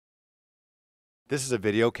This is a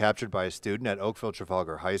video captured by a student at Oakville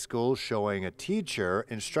Trafalgar High School showing a teacher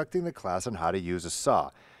instructing the class on how to use a saw.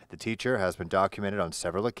 The teacher has been documented on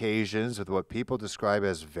several occasions with what people describe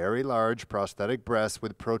as very large prosthetic breasts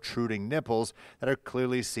with protruding nipples that are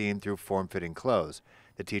clearly seen through form-fitting clothes.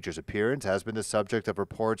 The teacher's appearance has been the subject of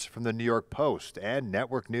reports from the New York Post and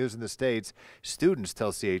network news in the States. Students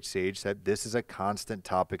tell CHCH that this is a constant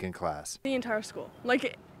topic in class. The entire school.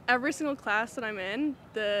 Every single class that I'm in,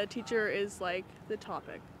 the teacher is like the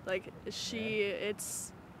topic. Yeah.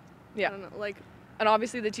 I don't know, and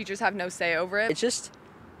obviously the teachers have no say over it. It's just,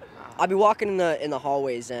 I'll be walking in the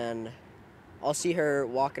hallways and I'll see her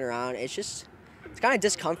walking around. It's kind of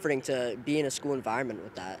discomforting to be in a school environment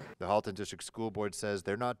with that. The Halton District School Board says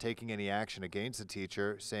they're not taking any action against the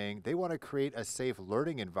teacher, saying they want to create a safe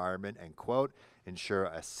learning environment and, quote, ensure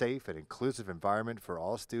a safe and inclusive environment for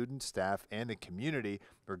all students, staff, and the community,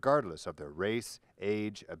 regardless of their race,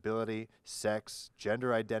 age, ability, sex,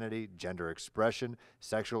 gender identity, gender expression,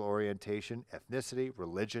 sexual orientation, ethnicity,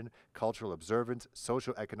 religion, cultural observance,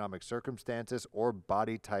 socioeconomic circumstances, or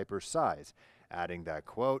body type or size, adding that,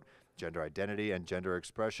 quote, gender identity and gender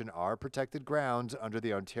expression are protected grounds under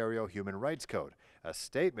the Ontario Human Rights Code, a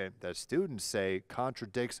statement that students say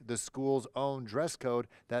contradicts the school's own dress code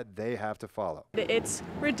that they have to follow. It's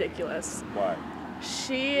ridiculous. Why?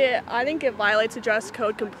 I think it violates the dress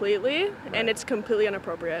code completely, and it's completely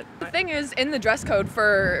inappropriate. The thing is, in the dress code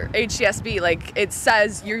for HCSB, it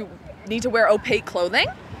says you need to wear opaque clothing.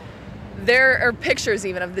 There are pictures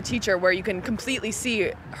even of the teacher where you can completely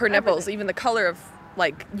see her nipples, even the color of,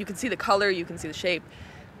 you can see the color, you can see the shape.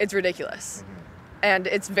 It's ridiculous. And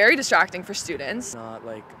it's very distracting for students. Not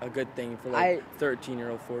a good thing for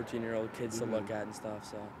 13-year-old, 14-year-old kids to look at and stuff.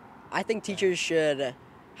 So I think teachers should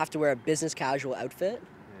have to wear a business casual outfit,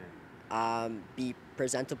 be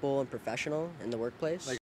presentable and professional in the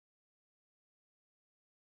workplace.